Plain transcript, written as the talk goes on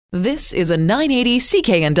This is a 980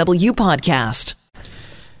 CKNW podcast.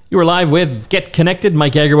 You are live with Get Connected.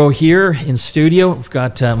 Mike Agarbo here in studio. We've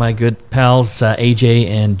got my good pals AJ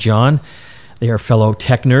and John. They are fellow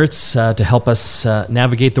tech nerds to help us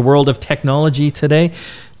navigate the world of technology today.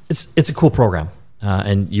 It's a cool program,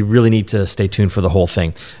 and you really need to stay tuned for the whole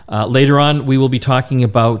thing. Later on, we will be talking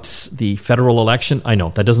about the federal election. I know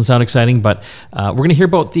that doesn't sound exciting, but we're going to hear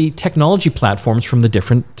about the technology platforms from the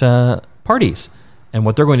different parties and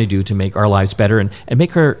what they're going to do to make our lives better and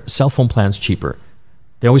make our cell phone plans cheaper.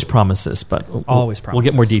 They always promise this, but we'll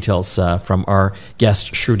get more details from our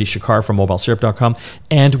guest, Shruti Shekar from MobileSyrup.com.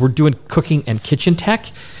 And we're doing cooking and kitchen tech.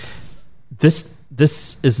 This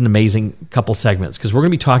is an amazing couple segments because we're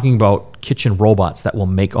going to be talking about kitchen robots that will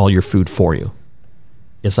make all your food for you.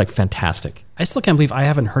 It's like fantastic. I still can't believe I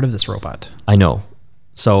haven't heard of this robot. I know.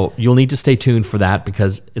 So you'll need to stay tuned for that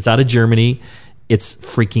because it's out of Germany. It's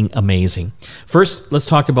freaking amazing. First, let's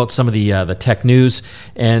talk about some of the tech news.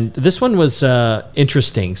 And this one was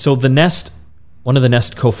interesting. So the Nest, one of the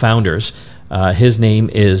Nest co-founders, his name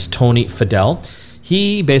is Tony Fadell.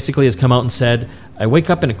 He basically has come out and said, I wake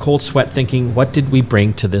up in a cold sweat thinking, what did we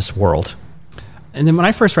bring to this world? And then when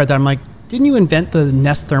I first read that, I'm like, didn't you invent the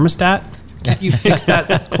Nest thermostat? Can't you fix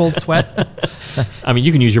that cold sweat? I mean,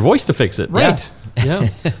 you can use your voice to fix it. Right. Yeah.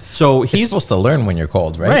 So he's supposed to learn when you're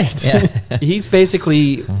cold, right? Right. Yeah. He's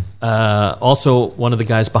basically also one of the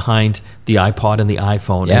guys behind the iPod and the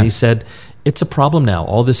iPhone. Yeah. And he said, it's a problem now.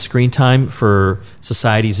 All this screen time for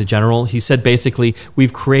societies in general. He said, basically,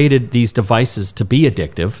 we've created these devices to be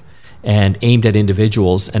addictive and aimed at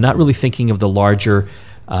individuals and not really thinking of the larger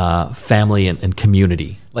family and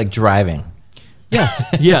community. Like driving. Yes.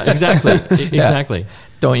 Yeah, exactly. Exactly.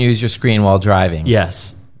 Don't use your screen while driving.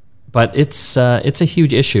 Yes. But it's a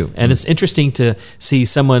huge issue. And it's interesting to see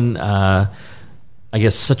someone, I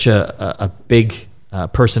guess, such a big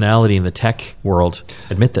personality in the tech world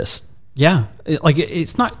admit this. Yeah.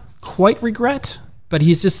 It's not quite regret, but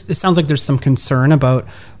it sounds like there's some concern about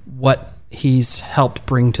what he's helped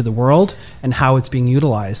bring to the world and how it's being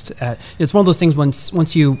utilized. It's one of those things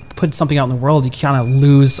once you put something out in the world, you kind of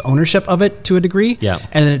lose ownership of it to a degree. Yeah.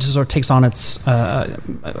 And then it just sort of takes on its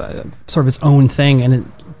sort of its own thing. And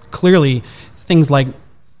clearly things like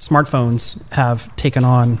smartphones have taken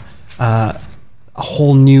on a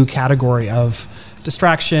whole new category of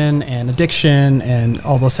distraction and addiction and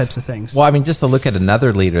all those types of things. Well, I mean, just to look at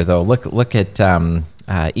another leader, though, look at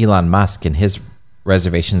Elon Musk and his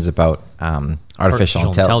reservations about artificial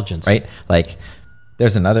intelligence, right? Like,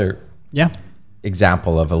 there's another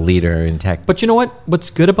example of a leader in tech. But you know what? What's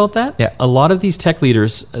good about that? Yeah. A lot of these tech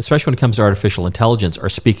leaders, especially when it comes to artificial intelligence, are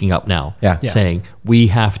speaking up now, saying we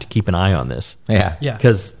have to keep an eye on this. Yeah.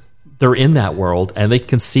 Because they're in that world and they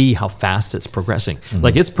can see how fast it's progressing. Mm-hmm.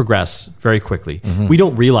 Like, it's progressed very quickly. Mm-hmm. We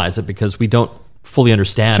don't realize it because we don't fully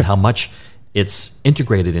understand how much it's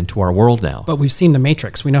integrated into our world now. But we've seen The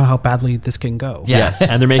Matrix. We know how badly this can go. Yes,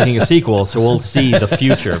 and they're making a sequel, so we'll see the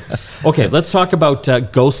future. Okay, let's talk about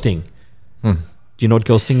ghosting. Do you know what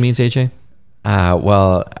ghosting means, AJ?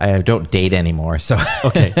 Well, I don't date anymore, so...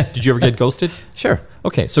 Okay, did you ever get ghosted? Sure.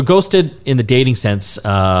 Okay, so ghosted in the dating sense,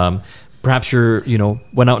 perhaps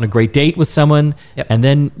went out on a great date with someone, and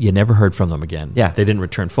then you never heard from them again. Yeah. They didn't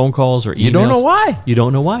return phone calls or emails. You don't know why. You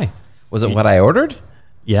don't know why. Was it what I ordered?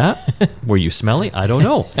 Yeah. Were you smelly? I don't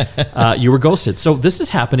know. You were ghosted. So this is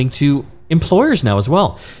happening to employers now as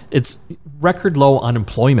well. It's record low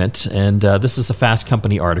unemployment, and this is a Fast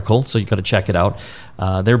Company article, so you got to check it out.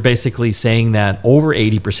 They're basically saying that over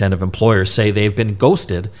 80% of employers say they've been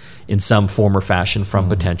ghosted in some form or fashion from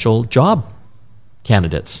potential job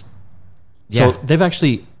candidates. So they've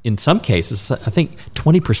actually, in some cases, I think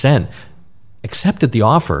 20% accepted the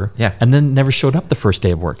offer and then never showed up the first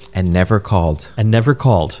day of work. And never called.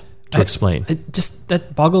 To explain.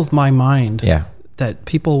 That boggles my mind. Yeah. That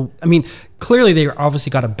people, I mean, clearly they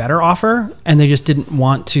obviously got a better offer and they just didn't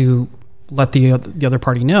want to let the other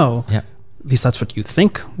party know. Yeah. At least that's what you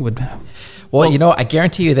think would. Well, I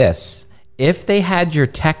guarantee you this. If they had your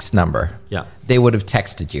text number, they would have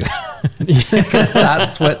texted you. Because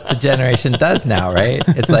that's what the generation does now, right?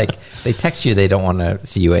 It's like they text you, they don't want to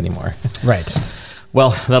see you anymore. Right.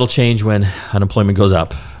 Well, that'll change when unemployment goes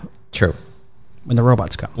up. True. When the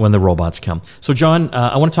robots come. So, John,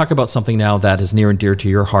 I want to talk about something now that is near and dear to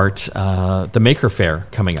your heart, the Maker Faire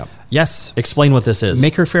coming up. Yes. Explain what this is.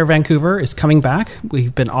 Maker Faire Vancouver is coming back.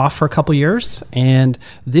 We've been off for a couple years, and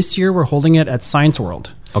this year we're holding it at Science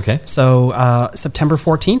World. Okay. So September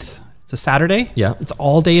 14th, it's a Saturday. Yeah. It's an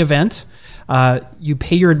all-day event. You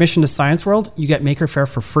pay your admission to Science World, you get Maker Faire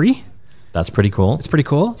for free. That's pretty cool. It's pretty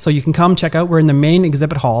cool. So you can come check out. We're in the main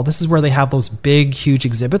exhibit hall. This is where they have those big, huge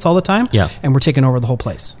exhibits all the time. Yeah. And we're taking over the whole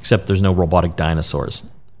place. Except there's no robotic dinosaurs.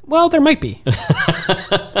 Well, there might be.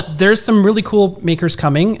 There's some really cool makers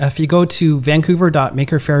coming. If you go to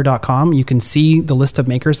vancouver.makerfair.com, you can see the list of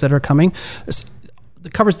makers that are coming.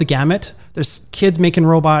 It covers the gamut. There's kids making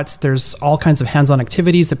robots. There's all kinds of hands-on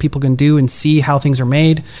activities that people can do and see how things are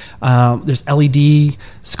made. There's LED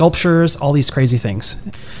sculptures, all these crazy things.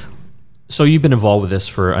 So you've been involved with this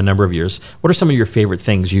for a number of years. What are some of your favorite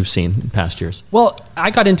things you've seen in past years? Well, I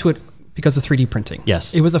got into it because of 3D printing.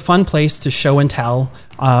 Yes. It was a fun place to show and tell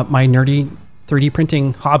my nerdy 3D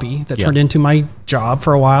printing hobby that turned into my job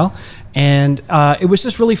for a while. And it was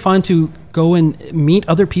just really fun to go and meet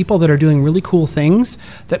other people that are doing really cool things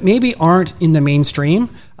that maybe aren't in the mainstream,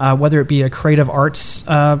 whether it be a creative arts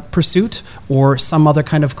pursuit or some other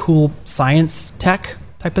kind of cool science tech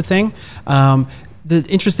type of thing. The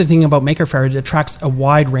interesting thing about Maker Faire, it attracts a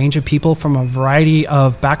wide range of people from a variety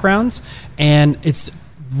of backgrounds, and it's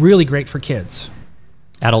really great for kids.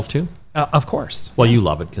 Adults too? Of course. Well, you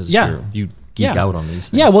love it because you geek out on these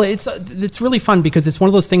things. Yeah, well, it's really fun because it's one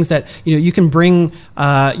of those things that you can bring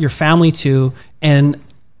your family to, and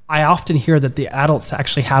I often hear that the adults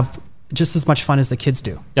actually have just as much fun as the kids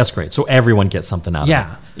do. That's great. So everyone gets something out of it.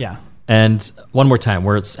 Yeah. And one more time,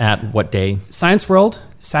 where it's at, what day? Science World,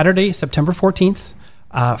 Saturday, September 14th,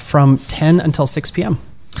 from 10 until 6 p.m.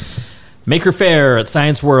 Maker Faire at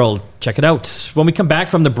Science World. Check it out. When we come back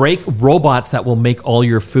from the break, robots that will make all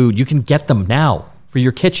your food. You can get them now for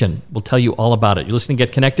your kitchen. We'll tell you all about it. You're listening to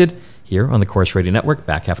Get Connected here on the Corus Radio Network.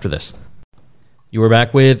 Back after this. You are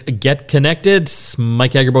back with Get Connected.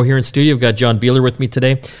 Mike Agerbo here in studio. We've got John Beeler with me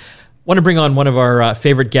today. Want to bring on one of our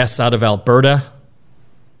favorite guests out of Alberta.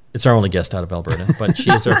 It's our only guest out of Alberta, but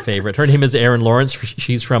she is our favorite. Her name is Erin Lawrence.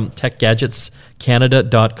 She's from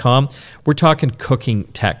techgadgetscanada.com. We're talking cooking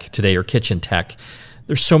tech today, or kitchen tech.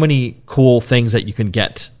 There's so many cool things that you can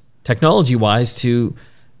get technology-wise to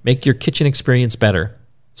make your kitchen experience better,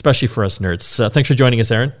 especially for us nerds. Thanks for joining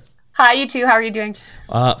us, Erin. Hi, you too. How are you doing?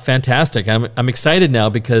 Fantastic. I'm excited now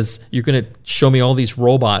because you're going to show me all these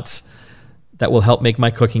robots that will help make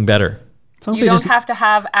my cooking better. You don't have to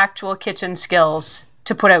have actual kitchen skills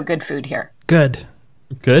to put out good food here. Good.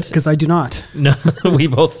 Because I do not. No, we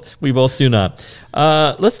both do not.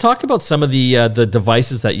 Let's talk about some of the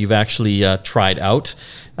devices that you've actually tried out.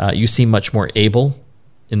 You seem much more able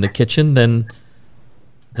in the kitchen than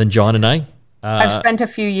John and I. I've spent a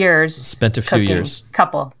few years.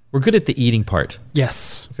 Couple. We're good at the eating part.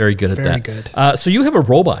 Yes. Very good at that. Very good. So you have a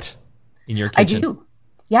robot in your kitchen. I do.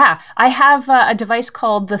 Yeah, I have a device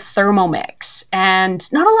called the Thermomix, and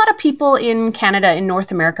not a lot of people in Canada, in North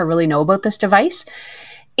America, really know about this device.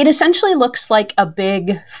 It essentially looks like a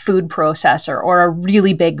big food processor or a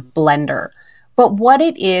really big blender. But what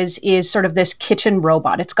it is sort of this kitchen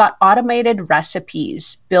robot. It's got automated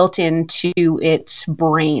recipes built into its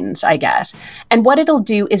brains, I guess. And what it'll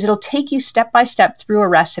do is it'll take you step by step through a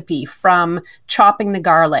recipe, from chopping the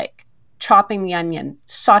garlic, chopping the onion,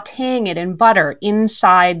 sauteing it in butter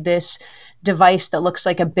inside this device that looks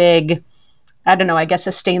like a big, I don't know, I guess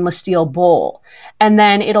a stainless steel bowl. And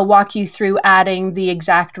then it'll walk you through adding the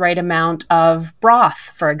exact right amount of broth,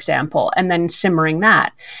 for example, and then simmering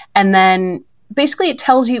that. And then basically it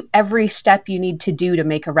tells you every step you need to do to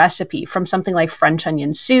make a recipe, from something like French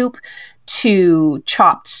onion soup to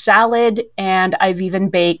chopped salad, and I've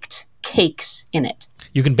even baked cakes in it.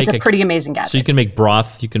 You can bake it's a pretty amazing gadget. So you can make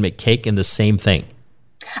broth, you can make cake in the same thing.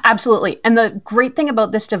 Absolutely. And the great thing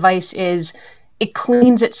about this device is it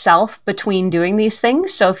cleans itself between doing these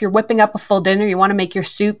things. So if you're whipping up a full dinner, you want to make your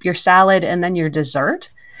soup, your salad, and then your dessert.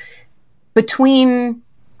 Between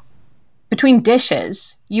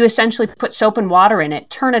dishes, you essentially put soap and water in it,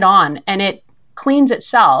 turn it on, and it cleans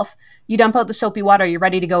itself. You dump out the soapy water, you're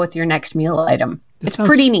ready to go with your next meal item. It's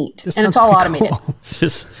pretty neat, and it's all automated. Cool.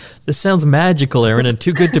 This sounds magical, Erin, and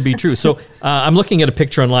too good to be true. So I'm looking at a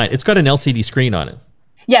picture online. It's got an LCD screen on it.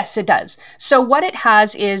 Yes, it does. So what it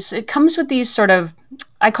has is it comes with these sort of,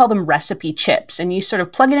 I call them recipe chips, and you sort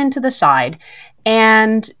of plug it into the side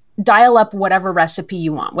and dial up whatever recipe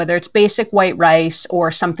you want, whether it's basic white rice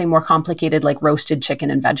or something more complicated like roasted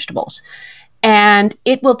chicken and vegetables. And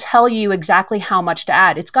it will tell you exactly how much to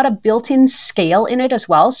add. It's got a built-in scale in it as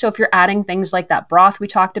well. So if you're adding things like that broth we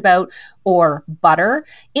talked about or butter,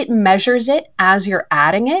 it measures it as you're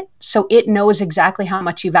adding it. So it knows exactly how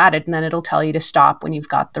much you've added, and then it'll tell you to stop when you've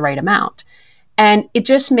got the right amount. And it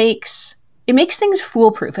just makes things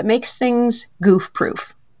foolproof. It makes things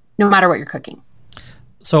goof-proof, no matter what you're cooking.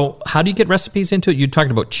 So how do you get recipes into it? You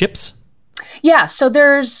talked about chips? Yeah, so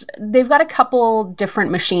they've got a couple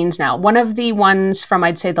different machines now. One of the ones from,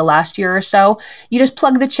 I'd say, the last year or so, you just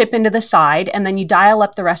plug the chip into the side and then you dial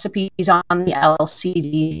up the recipes on the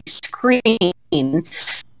LCD screen.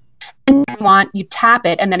 And you tap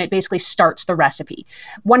it and then it basically starts the recipe.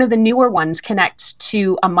 One of the newer ones connects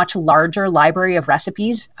to a much larger library of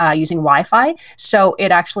recipes using Wi-Fi. So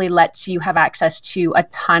it actually lets you have access to a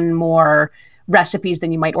ton more recipes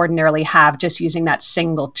than you might ordinarily have just using that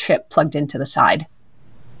single chip plugged into the side.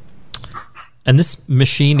 And this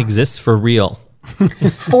machine exists for real.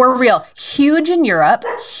 For real. Huge in Europe,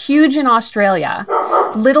 huge in Australia.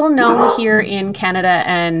 Little known here in Canada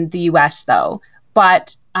and the US though.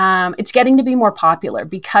 But it's getting to be more popular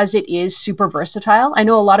because it is super versatile. I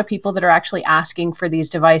know a lot of people that are actually asking for these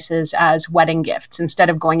devices as wedding gifts instead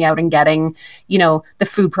of going out and getting, the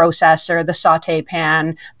food processor, the saute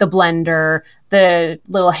pan, the blender, the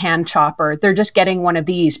little hand chopper. They're just getting one of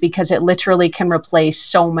these because it literally can replace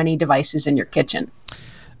so many devices in your kitchen.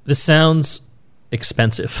 This sounds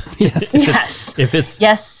expensive. Yes. If it's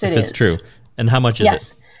true. And how much is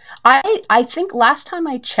it? I think last time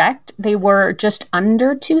I checked, they were just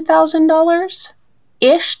under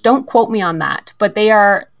 $2,000-ish. Don't quote me on that, but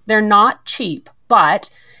they're not cheap. But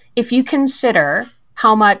if you consider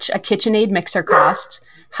how much a KitchenAid mixer costs,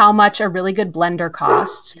 how much a really good blender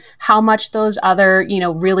costs, how much those other,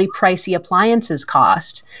 really pricey appliances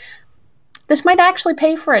cost, this might actually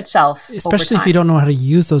pay for itself. Especially if you don't know how to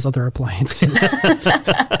use those other appliances.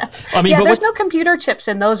 There's no computer chips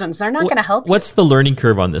in those ones. They're not going to help you. What's the learning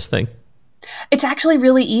curve on this thing? It's actually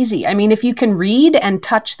really easy. I mean, if you can read and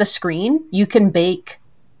touch the screen, you can bake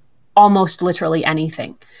almost literally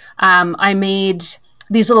anything. I made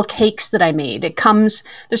these little cakes that I made. There's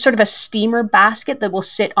sort of a steamer basket that will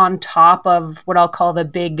sit on top of what I'll call the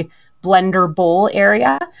big blender bowl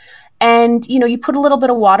area. And, you put a little bit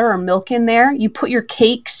of water or milk in there. You put your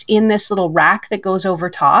cakes in this little rack that goes over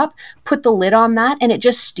top, put the lid on that, and it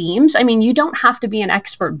just steams. I mean, you don't have to be an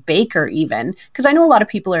expert baker even, because I know a lot of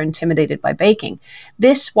people are intimidated by baking.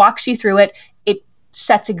 This walks you through it. It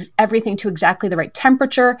sets everything to exactly the right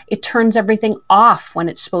temperature. It turns everything off when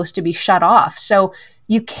it's supposed to be shut off. So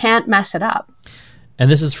you can't mess it up. And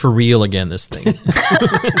this is for real again, this thing.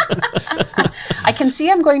 I can see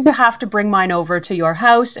I'm going to have to bring mine over to your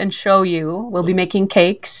house and show you. We'll be making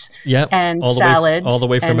cakes and salads all the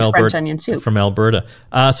way from and Alberta, French onion soup. From Alberta.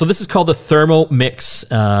 So this is called the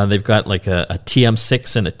Thermomix. They've got like a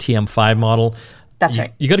TM6 and a TM5 model. That's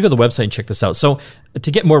right. You got to go to the website and check this out. So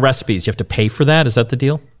to get more recipes, you have to pay for that. Is that the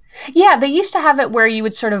deal? Yeah, they used to have it where you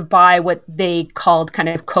would sort of buy what they called kind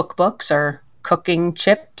of cookbooks or cooking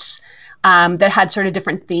chips. That had sort of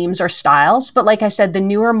different themes or styles. But like I said, the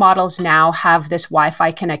newer models now have this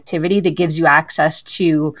Wi-Fi connectivity that gives you access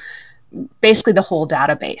to basically the whole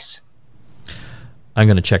database. I'm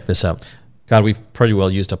going to check this out. God, we've pretty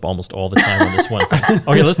well used up almost all the time on this one.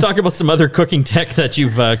 Okay, let's talk about some other cooking tech that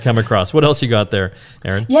you've come across. What else you got there,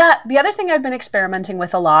 Erin? Yeah, the other thing I've been experimenting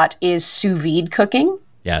with a lot is sous vide cooking.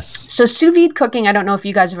 Yes. So sous vide cooking, I don't know if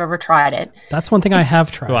you guys have ever tried it. That's one thing I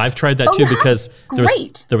have tried. Well, I've tried that too because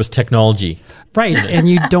there was technology. Right, and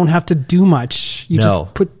you don't have to do much. You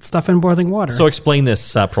just put stuff in boiling water. So explain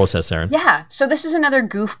this process, Erin. Yeah, so this is another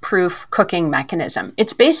goof-proof cooking mechanism.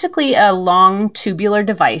 It's basically a long tubular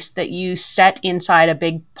device that you set inside a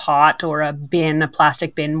big pot or a bin, a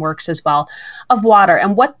plastic bin works as well, of water.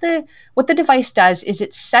 And what the device does is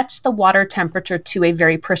it sets the water temperature to a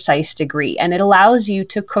very precise degree, and it allows you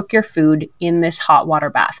to cook your food in this hot water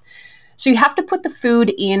bath. So you have to put the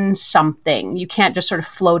food in something. You can't just sort of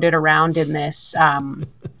float it around in this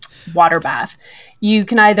water bath. You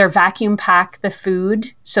can either vacuum pack the food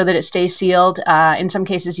so that it stays sealed. In some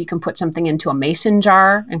cases, you can put something into a mason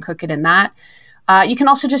jar and cook it in that. You can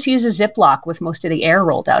also just use a Ziploc with most of the air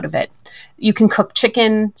rolled out of it. You can cook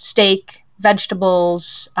chicken, steak,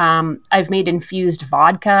 vegetables. I've made infused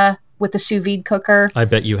vodka with the sous vide cooker. I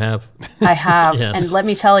bet you have. I have. Yes. And let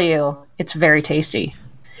me tell you, it's very tasty.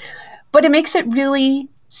 But it makes it really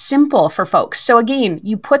simple for folks. So again,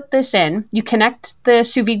 you put this in, you connect the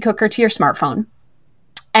sous vide cooker to your smartphone,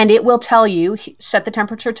 and it will tell you, set the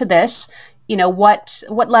temperature to this, what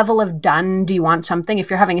level of done do you want something? If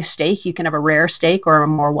you're having a steak, you can have a rare steak or a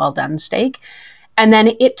more well-done steak. And then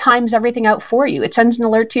it times everything out for you. It sends an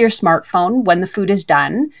alert to your smartphone when the food is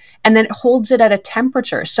done, and then it holds it at a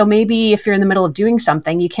temperature. So maybe if you're in the middle of doing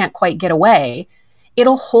something, you can't quite get away,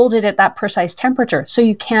 it'll hold it at that precise temperature so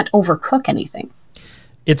you can't overcook anything.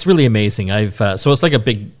 It's really amazing. So it's like a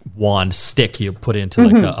big wand stick you put into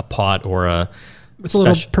like a pot or a It's a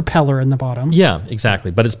little propeller in the bottom. Yeah,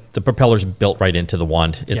 exactly. But the propeller's built right into the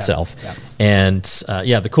wand itself. Yeah. And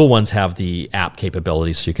the cool ones have the app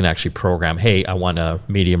capabilities, so you can actually program, hey, I want a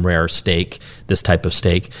medium rare steak, this type of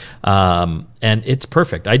steak. And it's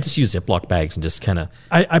perfect. I just use Ziploc bags and just kind of...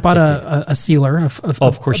 I bought a sealer,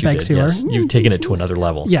 of course you did, sealer. Yes. You've taken it to another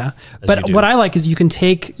level. Yeah. But what I like is you can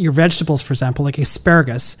take your vegetables, for example, like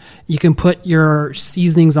asparagus. You can put your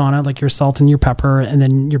seasonings on it, like your salt and your pepper, and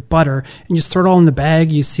then your butter, and just throw it all in the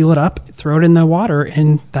bag. You seal it up, throw it in the water,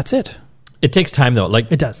 and that's it. It takes time, though.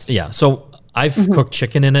 Like it does. Yeah. So I've cooked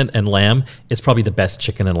chicken in it and lamb. It's probably the best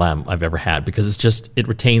chicken and lamb I've ever had because it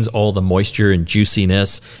retains all the moisture and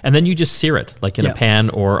juiciness. And then you just sear it like in a pan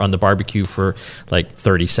or on the barbecue for like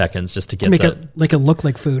 30 seconds just to get it look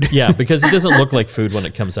like food. Yeah, because it doesn't look like food when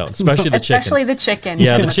it comes out, especially the chicken. Especially the chicken.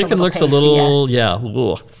 Yeah, the chicken looks pasty, a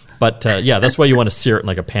little, But that's why you want to sear it in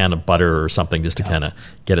like a pan of butter or something just to kind of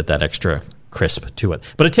get it that extra crisp to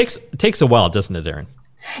it. But it takes a while, doesn't it, Erin?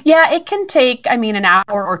 Yeah, it can take, an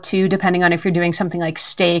hour or two, depending on if you're doing something like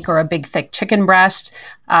steak or a big, thick chicken breast.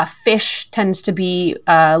 Fish tends to be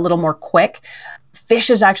a little more quick.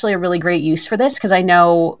 Fish is actually a really great use for this because I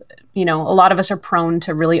know, a lot of us are prone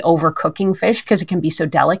to really overcooking fish because it can be so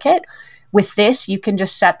delicate. With this, you can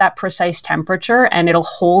just set that precise temperature and it'll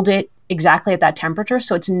hold it exactly at that temperature.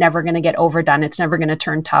 So it's never going to get overdone. It's never going to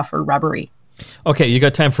turn tough or rubbery. Okay, you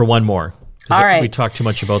got time for one more. All right. We talked too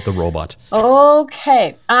much about the robot.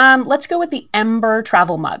 Okay. Let's go with the Ember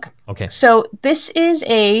travel mug. Okay. So this is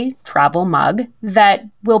a travel mug that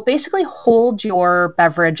will basically hold your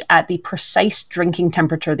beverage at the precise drinking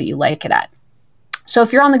temperature that you like it at. So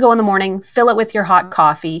if you're on the go in the morning, fill it with your hot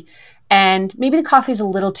coffee, and maybe the coffee is a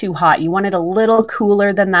little too hot. You want it a little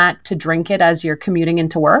cooler than that to drink it as you're commuting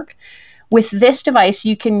into work. With this device,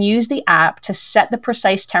 you can use the app to set the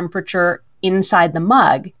precise temperature inside the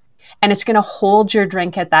mug, and it's going to hold your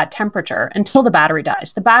drink at that temperature until the battery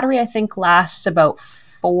dies. The battery, I think, lasts about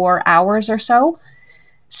 4 hours or so.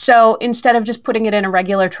 So instead of just putting it in a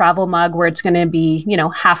regular travel mug where it's going to be,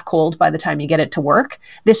 half cold by the time you get it to work,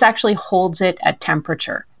 this actually holds it at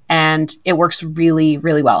temperature, and it works really,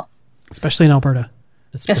 really well. Especially in Alberta.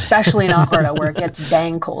 Especially in Alberta where it gets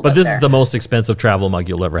dang cold. But this is the most expensive travel mug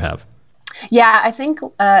you'll ever have. Yeah, I think,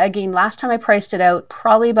 again, last time I priced it out,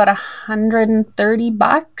 probably about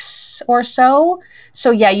 $130 or so.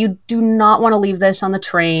 So yeah, you do not want to leave this on the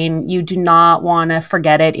train. You do not want to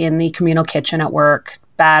forget it in the communal kitchen at work.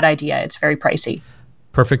 Bad idea. It's very pricey.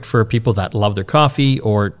 Perfect for people that love their coffee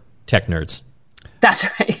or tech nerds. That's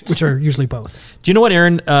right. Which are usually both. Do you know what,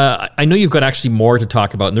 Erin? I know you've got actually more to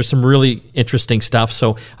talk about, and there's some really interesting stuff.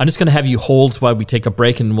 So I'm just going to have you hold while we take a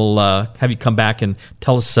break, and we'll have you come back and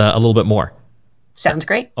tell us a little bit more. Sounds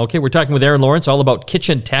great. Okay, we're talking with Erin Lawrence all about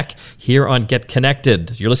kitchen tech here on Get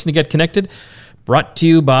Connected. You're listening to Get Connected, brought to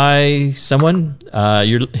you by someone.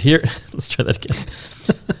 You're here. Let's try that again.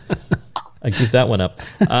 I goofed that one up.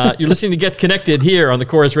 You're listening to Get Connected here on the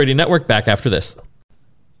Corus Radio Network. Back after this.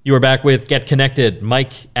 You are back with Get Connected.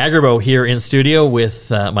 Mike Agerbo here in studio with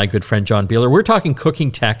my good friend John Beeler. We're talking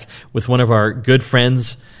cooking tech with one of our good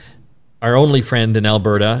friends, our only friend in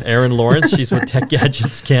Alberta, Erin Lawrence. She's with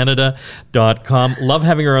TechGadgetsCanada.com. Love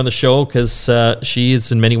having her on the show because she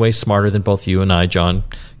is in many ways smarter than both you and I, John,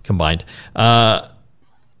 combined.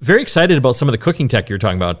 Very excited about some of the cooking tech you're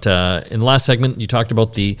talking about. In the last segment, you talked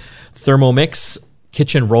about the Thermomix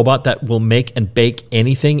kitchen robot that will make and bake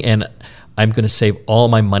anything, and I'm going to save all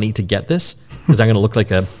my money to get this because I'm going to look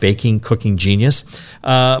like a baking, cooking genius.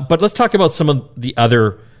 But let's talk about some of the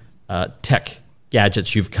other tech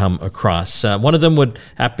gadgets you've come across. One of them would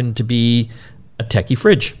happen to be a techie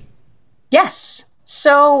fridge. Yes.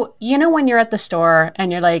 So, when you're at the store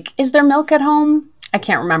and you're like, is there milk at home? I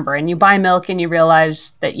can't remember. And you buy milk and you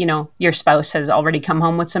realize that, your spouse has already come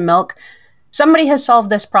home with some milk. Somebody has solved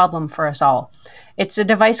this problem for us all. It's a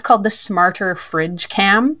device called the Smarter Fridge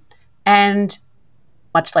Cam. And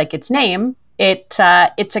much like its name, it's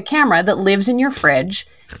a camera that lives in your fridge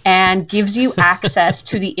and gives you access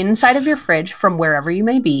to the inside of your fridge from wherever you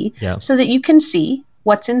may be, so that you can see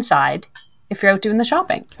what's inside if you're out doing the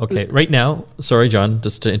shopping. Okay, right now, sorry, John,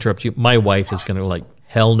 just to interrupt you, my wife is going to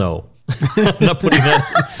hell no. I'm not putting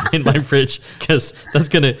that in my fridge because that's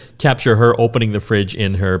going to capture her opening the fridge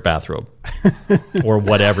in her bathrobe or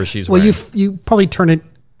whatever she's wearing. Well, you probably turn it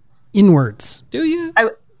inwards. Do you?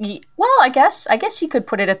 I guess you could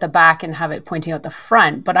put it at the back and have it pointing out the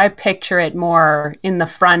front, but I picture it more in the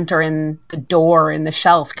front or in the door, in the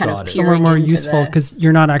shelf, kind of somewhere more useful because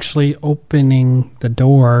you're not actually opening the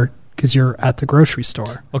door because you're at the grocery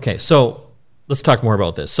store. Okay, so let's talk more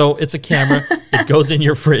about this. So it's a camera. It goes in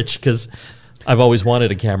your fridge because I've always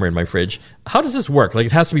wanted a camera in my fridge. How does this work? Like,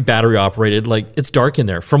 it has to be battery operated. Like, it's dark in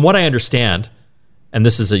there. From what I understand, and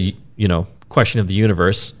this is a question of the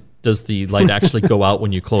universe, does the light actually go out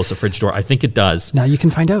when you close the fridge door? I think it does. Now you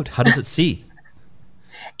can find out. How does it see?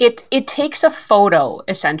 It takes a photo,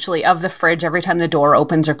 essentially, of the fridge every time the door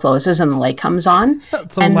opens or closes and the light comes on.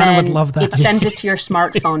 So and Lana would love that. It sends it to your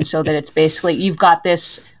smartphone so that it's basically, you've got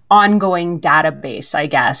this ongoing database, I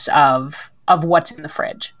guess, of what's in the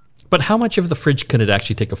fridge. But how much of the fridge can it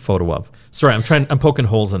actually take a photo of? Sorry, I'm poking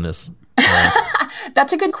holes in this.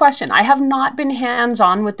 That's a good question. I have not been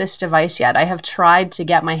hands-on with this device yet. I have tried to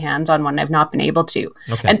get my hands on one. I've not been able to.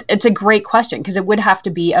 Okay. And it's a great question because it would have to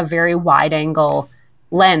be a very wide angle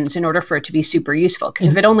lens in order for it to be super useful. Because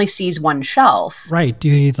if it only sees one shelf, right? Do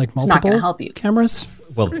you need like multiple not going to help you. Cameras?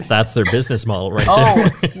 Well, that's their business model right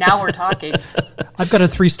there. Now we're talking. I've got a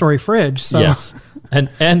 3-story fridge. So. Yes.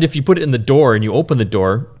 And if you put it in the door and you open the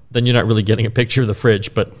door, then you're not really getting a picture of the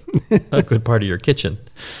fridge, but a good part of your kitchen.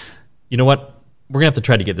 You know what? We're going to have to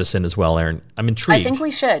try to get this in as well, Aaron. I'm intrigued. I think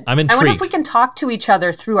we should. I'm intrigued. I wonder if we can talk to each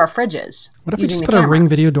other through our fridges. What if we just put a Ring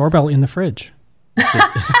video doorbell in the fridge?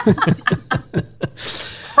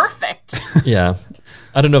 Perfect. Yeah.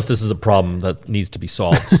 I don't know if this is a problem that needs to be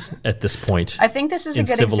solved at this point. I think this is a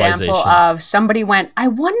good example of somebody went, I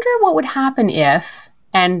wonder what would happen if,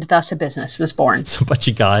 and thus a business was born. It's a bunch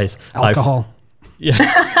of guys. Alcohol. Yeah.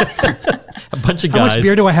 A bunch of guys. How much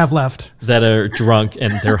beer do I have left? That are drunk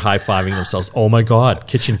and they're high-fiving themselves. Oh my God,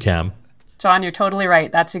 kitchen cam. John, you're totally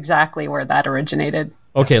right. That's exactly where that originated.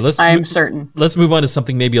 Okay, I'm certain. Let's move on to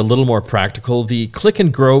something maybe a little more practical. The Click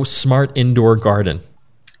and Grow Smart Indoor Garden.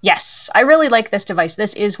 Yes, I really like this device.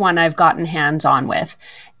 This is one I've gotten hands-on with.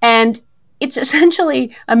 And it's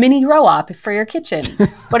essentially a mini grow-op for your kitchen.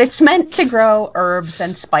 But it's meant to grow herbs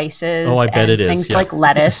and spices and things like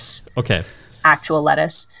lettuce. Okay. Actual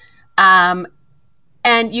lettuce.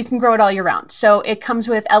 And you can grow it all year round. So it comes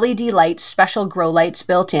with LED lights, special grow lights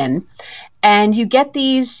built in. And you get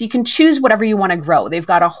these, you can choose whatever you want to grow. They've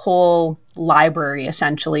got a whole library,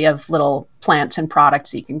 essentially, of little plants and products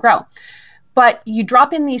that you can grow. But you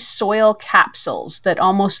drop in these soil capsules that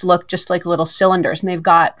almost look just like little cylinders. And they've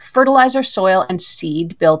got fertilizer, soil, and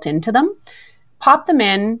seed built into them. Pop them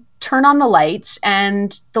in, turn on the lights,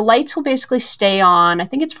 and the lights will basically stay on, I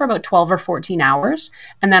think it's for about 12 or 14 hours,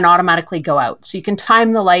 and then automatically go out. So you can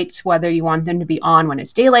time the lights whether you want them to be on when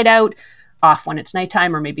it's daylight out, off when it's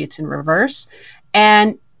nighttime, or maybe it's in reverse.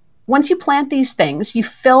 And once you plant these things, you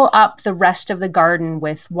fill up the rest of the garden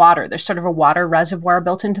with water. There's sort of a water reservoir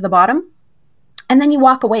built into the bottom. And then you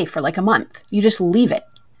walk away for like a month. You just leave it.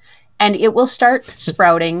 And it will start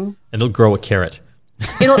sprouting. And it'll grow a carrot.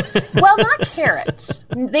 Well, not carrots.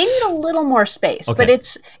 They need a little more space, but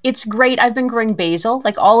it's great. I've been growing basil,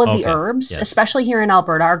 like all of the herbs, especially here in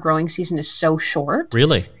Alberta. Our growing season is so short.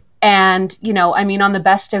 Really? And, on the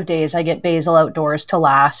best of days, I get basil outdoors to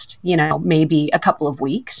last, maybe a couple of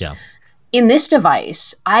weeks. Yeah. In this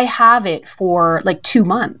device, I have it for like 2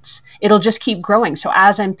 months. It'll just keep growing. So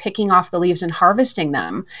as I'm picking off the leaves and harvesting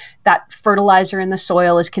them, that fertilizer in the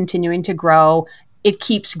soil is continuing to grow. It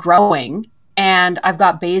keeps growing. And I've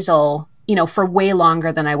got basil, for way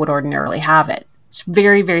longer than I would ordinarily have it. It's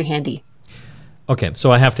very, very handy. Okay,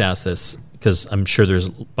 so I have to ask this because I'm sure there's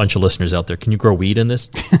a bunch of listeners out there. Can you grow weed in this?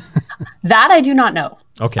 That I do not know.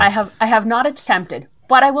 Okay. I have not attempted,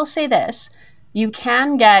 but I will say this. You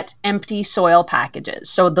can get empty soil packages.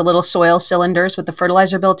 So the little soil cylinders with the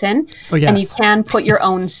fertilizer built in. So yes. And you can put your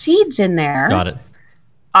own seeds in there. Got it.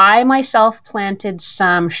 I myself planted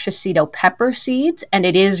some shishito pepper seeds, and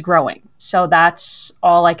it is growing. So that's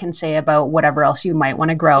all I can say about whatever else you might want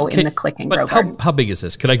to grow in the Click and Grow garden. How big is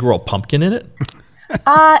this? Could I grow a pumpkin in it?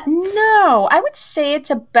 No, I would say it's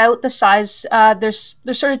about the size. There's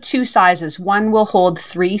sort of 2 sizes. One will hold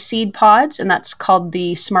 3 seed pods, and that's called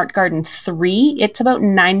the Smart Garden 3. It's about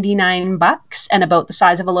 $99 and about the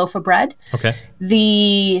size of a loaf of bread. Okay.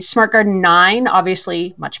 The Smart Garden 9,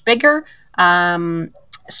 obviously much bigger,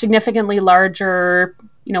 significantly larger.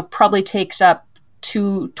 Probably takes up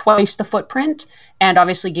twice the footprint, and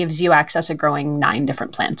obviously gives you access to growing 9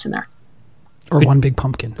 different plants in there. Or one big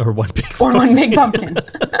pumpkin. Or one big pumpkin.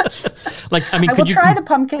 I will try the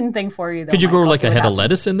pumpkin thing for you, though. Could you grow like a head of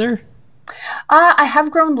lettuce in there? I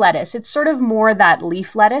have grown lettuce. It's sort of more that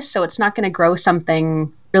leaf lettuce, so it's not going to grow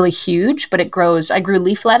something really huge, but it grows. I grew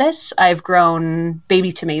leaf lettuce. I've grown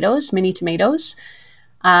baby tomatoes, mini tomatoes,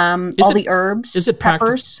 the herbs,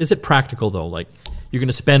 peppers. Is it practical, though? Like, you're going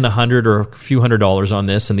to spend $100 or a few $100s on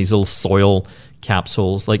this and these little soil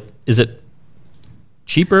capsules. Like, is it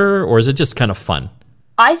cheaper or is it just kind of fun?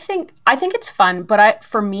 I think it's fun, but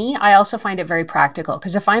for me, I also find it very practical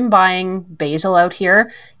because if I'm buying basil out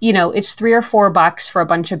here, it's $3 or $4 for a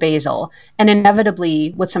bunch of basil, and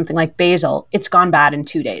inevitably with something like basil, it's gone bad in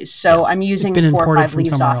 2 days. So I'm using 4 or 5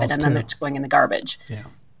 leaves off it, and then it's going in the garbage. Yeah.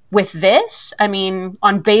 With this, I mean,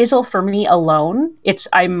 on basil for me alone,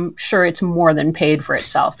 I'm sure it's more than paid for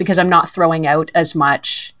itself because I'm not throwing out as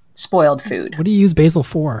much spoiled food. What do you use basil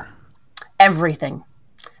for? Everything.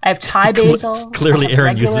 I have Thai basil. Clearly,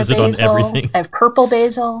 Erin uses it on everything. I have purple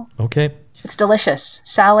basil. Okay. It's delicious.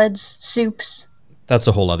 Salads, soups. That's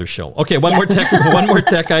a whole other show. Okay, one more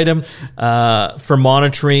tech item for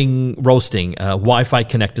monitoring roasting, Wi-Fi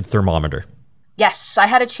connected thermometer. Yes, I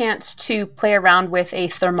had a chance to play around with a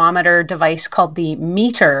thermometer device called the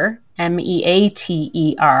Meater,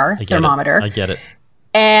 MEATER thermometer. I get it.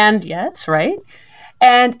 And yeah, that's right.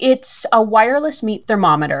 And it's a wireless meat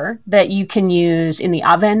thermometer that you can use in the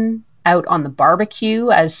oven, out on the barbecue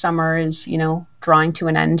as summer is, drawing to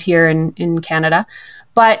an end here in Canada.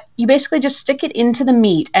 But you basically just stick it into the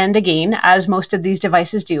meat. And again, as most of these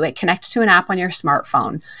devices do, it connects to an app on your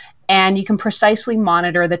smartphone. And you can precisely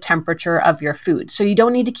monitor the temperature of your food. So you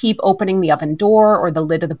don't need to keep opening the oven door or the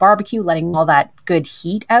lid of the barbecue, letting all that good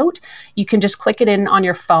heat out. You can just click it in on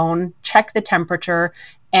your phone, check the temperature,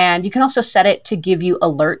 and you can also set it to give you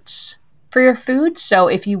alerts for your food. So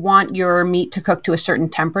if you want your meat to cook to a certain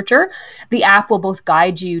temperature, the app will both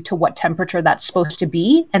guide you to what temperature that's supposed to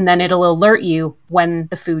be, and then it'll alert you when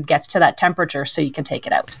the food gets to that temperature so you can take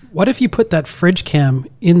it out. What if you put that fridge cam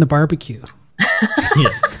in the barbecue?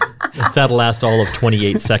 That'll last all of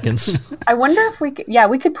 28 seconds. I wonder if we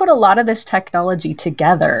could put a lot of this technology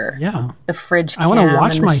together. Yeah. The fridge cam, I want to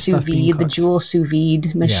watch and the my sous stuff being vide, the cooked. Joule sous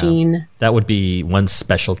vide machine. Yeah, that would be one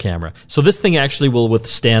special camera. So this thing actually will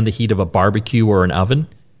withstand the heat of a barbecue or an oven?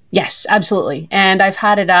 Yes, absolutely. And I've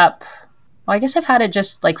had it up, I guess I've had it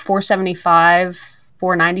just like 475,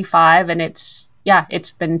 495, and it's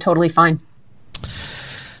been totally fine.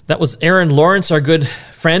 That was Erin Lawrence, our good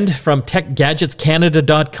friend from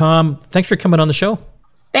TechGadgetsCanada.com. Thanks for coming on the show.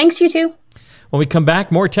 Thanks, you too. When we come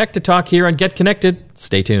back, more tech to talk here on Get Connected.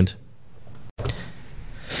 Stay tuned.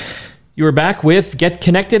 You are back with Get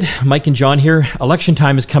Connected. Mike and John here. Election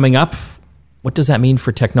time is coming up. What does that mean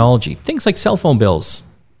for technology? Things like cell phone bills,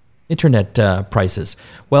 internet prices.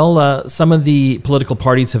 Well, some of the political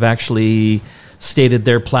parties have actually stated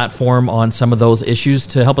their platform on some of those issues.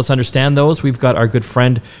 To help us understand those, we've got our good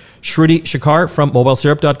friend Shruti Shakar from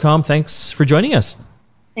mobilesyrup.com. Thanks for joining us.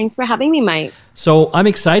 Thanks for having me, Mike. So I'm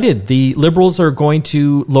excited. The Liberals are going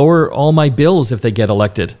to lower all my bills if they get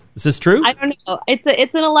elected. Is this true? I don't know.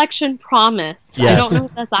 It's an election promise. Yes. I don't know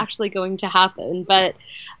if that's actually going to happen, but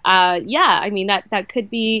I mean that could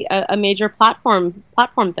be a major platform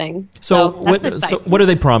thing. So what are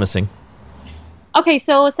they promising? Okay,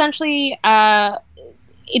 so essentially,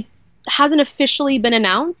 it hasn't officially been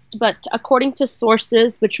announced, but according to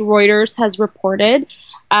sources which Reuters has reported,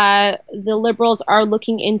 the Liberals are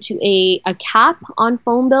looking into a cap on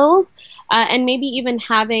phone bills and maybe even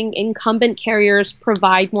having incumbent carriers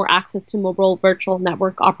provide more access to mobile virtual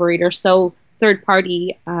network operators, so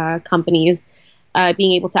third-party companies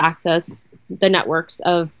being able to access the networks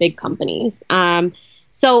of big companies.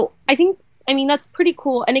 So I mean, that's pretty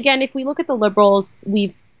cool. And again, if we look at the Liberals,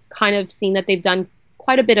 we've kind of seen that they've done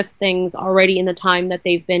quite a bit of things already in the time that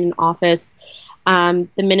they've been in office. The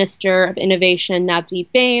Minister of Innovation, Navdeep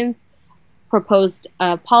Bains, proposed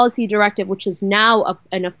a policy directive, which is now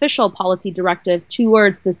an official policy directive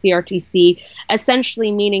towards the CRTC,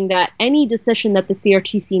 essentially meaning that any decision that the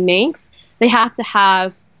CRTC makes, they have to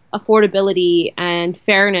have affordability and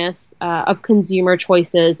fairness of consumer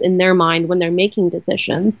choices in their mind when they're making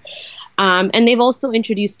decisions. And they've also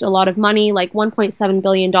introduced a lot of money, like $1.7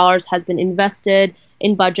 billion has been invested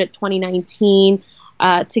in budget 2019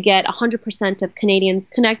 to get 100% of Canadians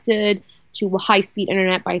connected to high-speed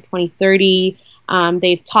internet by 2030.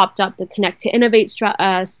 They've topped up the Connect to Innovate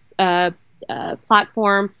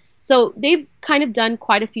platform. So they've kind of done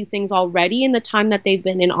quite a few things already in the time that they've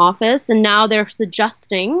been in office, and now they're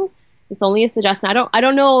suggesting, it's only a suggestion, I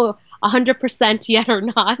don't know 100% yet or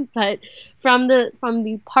not, but from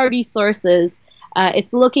the party sources,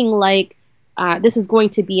 it's looking like this is going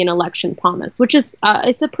to be an election promise, which is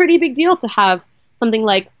it's a pretty big deal to have something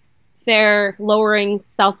like fair lowering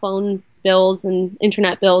cell phone bills and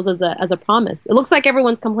internet bills as a promise. It looks like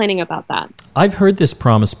everyone's complaining about that. I've heard this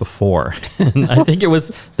promise before. I think it was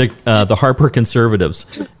the Harper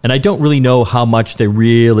Conservatives, and I don't really know how much they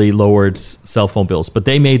really lowered cell phone bills, but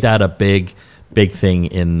they made that a big thing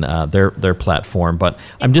in their platform. But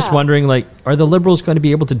I'm just wondering, like, are the Liberals going to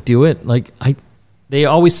be able to do it? Like, they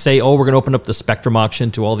always say, oh, we're going to open up the spectrum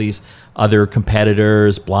auction to all these other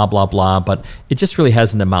competitors, blah, blah, blah. But it just really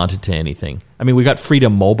hasn't amounted to anything. I mean, we got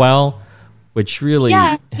Freedom Mobile, which really...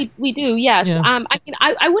 Yeah, we do, yes. Yeah. I mean,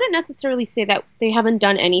 I wouldn't necessarily say that they haven't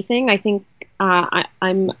done anything. I think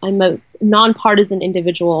I'm a nonpartisan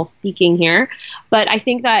individual speaking here. But I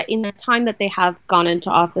think that in the time that they have gone into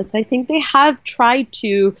office, I think they have tried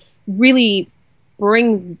to really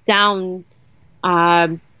bring down...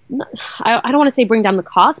 I don't want to say bring down the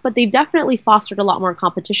cost, but they've definitely fostered a lot more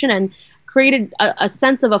competition and created a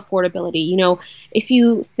sense of affordability. You know, if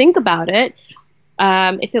you think about it,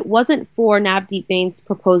 if it wasn't for Navdeep Bain's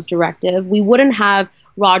proposed directive, we wouldn't have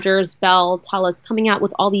Rogers, Bell, TELUS coming out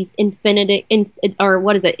with all these unlimited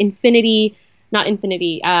infinity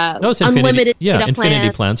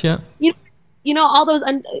data plans. Yeah. You know,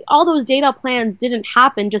 all those data plans didn't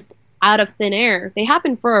happen just out of thin air. They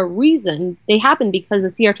happen for a reason. They happen because the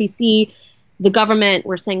CRTC, the government,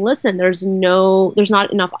 were saying, listen, there's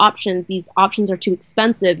not enough options. These options are too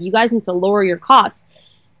expensive. You guys need to lower your costs.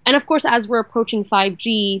 And of course, as we're approaching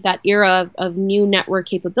 5G, that era of new network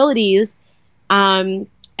capabilities, I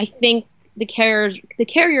think the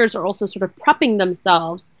carriers are also sort of prepping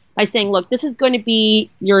themselves by saying, look, this is going to be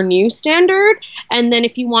your new standard. And then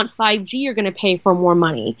if you want 5G, you're going to pay for more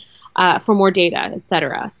money. For more data, et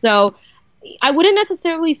cetera. So I wouldn't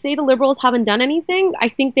necessarily say the Liberals haven't done anything. I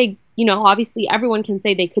think they, you know, obviously everyone can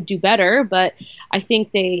say they could do better, but I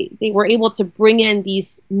think they were able to bring in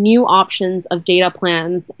these new options of data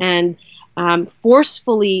plans and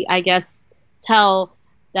forcefully, I guess, tell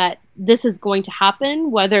that this is going to happen,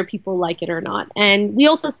 whether people like it or not. And we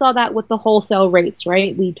also saw that with the wholesale rates,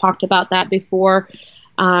 right? We talked about that before.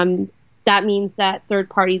 That means that third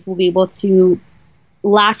parties will be able to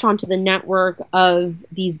latch onto the network of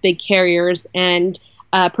these big carriers and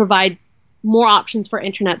provide more options for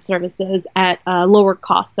internet services at lower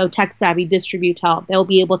cost. So tech-savvy Distributel, they'll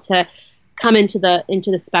be able to come into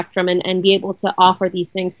the spectrum and be able to offer these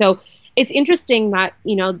things. So it's interesting that,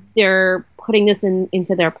 you know, they're putting this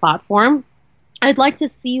into their platform. I'd like to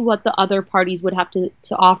see what the other parties would have to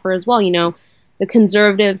offer as well. You know, the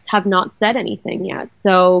Conservatives have not said anything yet,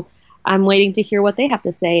 so I'm waiting to hear what they have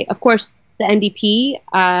to say. Of course, the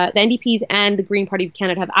NDPs and the Green Party of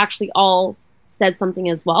Canada have actually all said something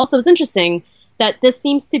as well. So it's interesting that this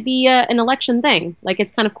seems to be an election thing. Like,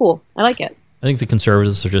 it's kind of cool. I like it. I think the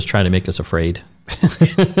Conservatives are just trying to make us afraid.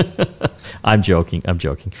 I'm joking.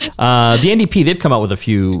 The NDP, they've come out with a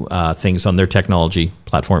few things on their technology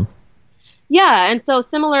platform. Yeah, and so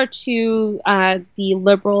similar to the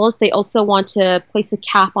Liberals, they also want to place a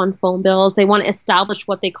cap on phone bills. They want to establish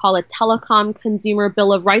what they call a telecom consumer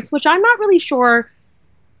bill of rights, which I'm not really sure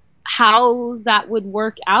how that would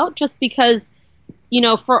work out, just because, you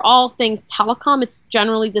know, for all things telecom, it's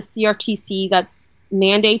generally the CRTC that's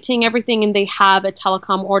mandating everything, and they have a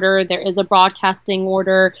telecom order. There is a broadcasting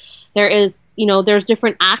order. There is, you know, there's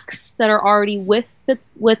different acts that are already with the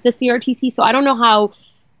CRTC. So I don't know how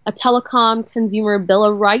a telecom consumer bill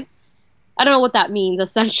of rights, I don't know what that means,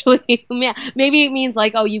 essentially. Maybe it means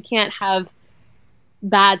like, oh, you can't have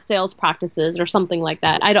bad sales practices or something like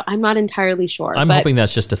that. I'm not entirely sure. I'm hoping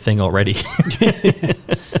that's just a thing already.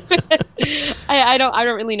 I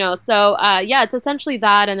don't really know. So yeah, it's essentially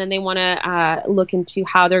that, and then they want to look into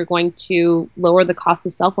how they're going to lower the cost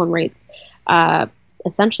of cell phone rates,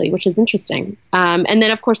 essentially, which is interesting. And then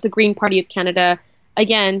of course the Green Party of Canada,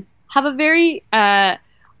 again, have a very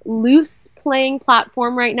loose playing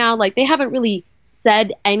platform right now. Like, they haven't really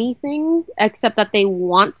said anything except that they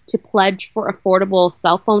want to pledge for affordable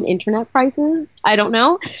cell phone internet prices. I don't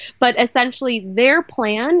know. But essentially their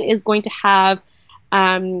plan is going to have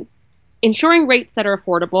ensuring rates that are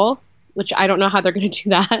affordable, which I don't know how they're going to do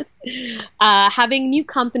that. Having new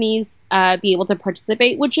companies be able to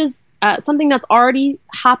participate, which is something that's already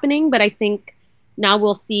happening, but I think now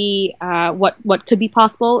we'll see what could be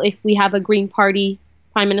possible if we have a Green Party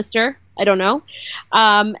Prime Minister. I don't know.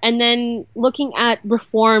 And then looking at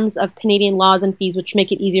reforms of Canadian laws and fees, which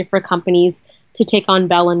make it easier for companies to take on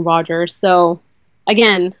Bell and Rogers. So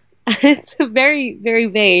again, it's very, very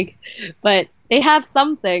vague, but they have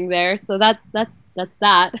something there. So that's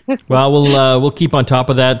that. Well, we'll keep on top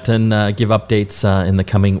of that and give updates in the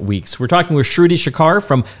coming weeks. We're talking with Shruti Shakar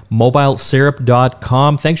from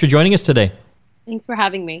mobilesyrup.com. Thanks for joining us today. Thanks for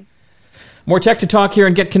having me. More tech to talk here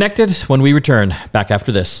and Get Connected when we return. Back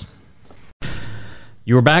after this.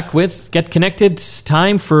 You are back with Get Connected. It's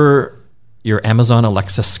time for your Amazon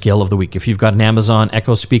Alexa skill of the week. If you've got an Amazon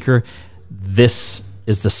Echo speaker, this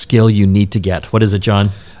is the skill you need to get. What is it, John?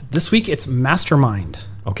 This week, it's Mastermind.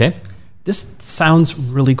 Okay. This sounds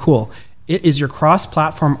really cool. It is your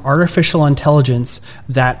cross-platform artificial intelligence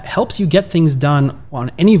that helps you get things done on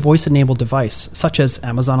any voice-enabled device, such as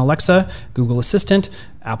Amazon Alexa, Google Assistant,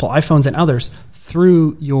 Apple iPhones, and others,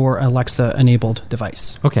 through your Alexa-enabled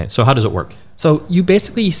device. Okay, so how does it work? So you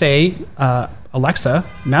basically say, Alexa,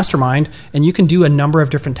 Mastermind, and you can do a number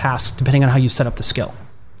of different tasks depending on how you set up the skill.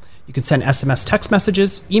 You can send SMS text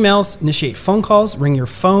messages, emails, initiate phone calls, ring your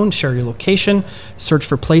phone, share your location, search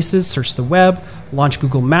for places, search the web, launch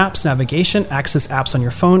Google Maps, navigation, access apps on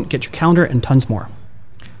your phone, get your calendar, and tons more.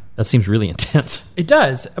 That seems really intense. It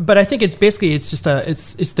does, but I think it's just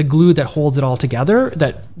it's the glue that holds it all together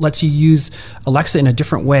that lets you use Alexa in a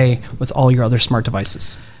different way with all your other smart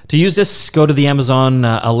devices. To use this, go to the Amazon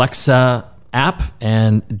Alexa app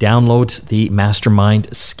and download the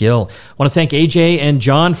Mastermind skill. I want to thank AJ and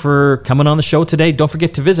John for coming on the show today. Don't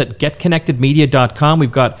forget to visit getconnectedmedia.com.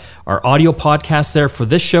 We've got our audio podcast there for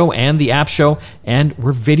this show and the app show, and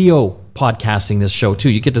we're video podcasting this show too.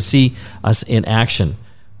 You get to see us in action,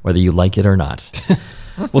 whether you like it or not.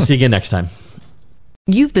 We'll see you again next time.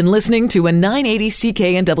 You've been listening to a 980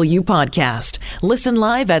 CKNW podcast. Listen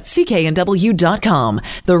live at cknw.com,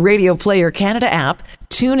 the Radio Player Canada app,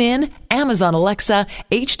 tune in, Amazon Alexa,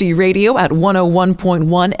 HD Radio at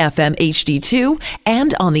 101.1 FM HD2,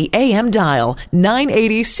 and on the AM dial,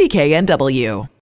 980 CKNW.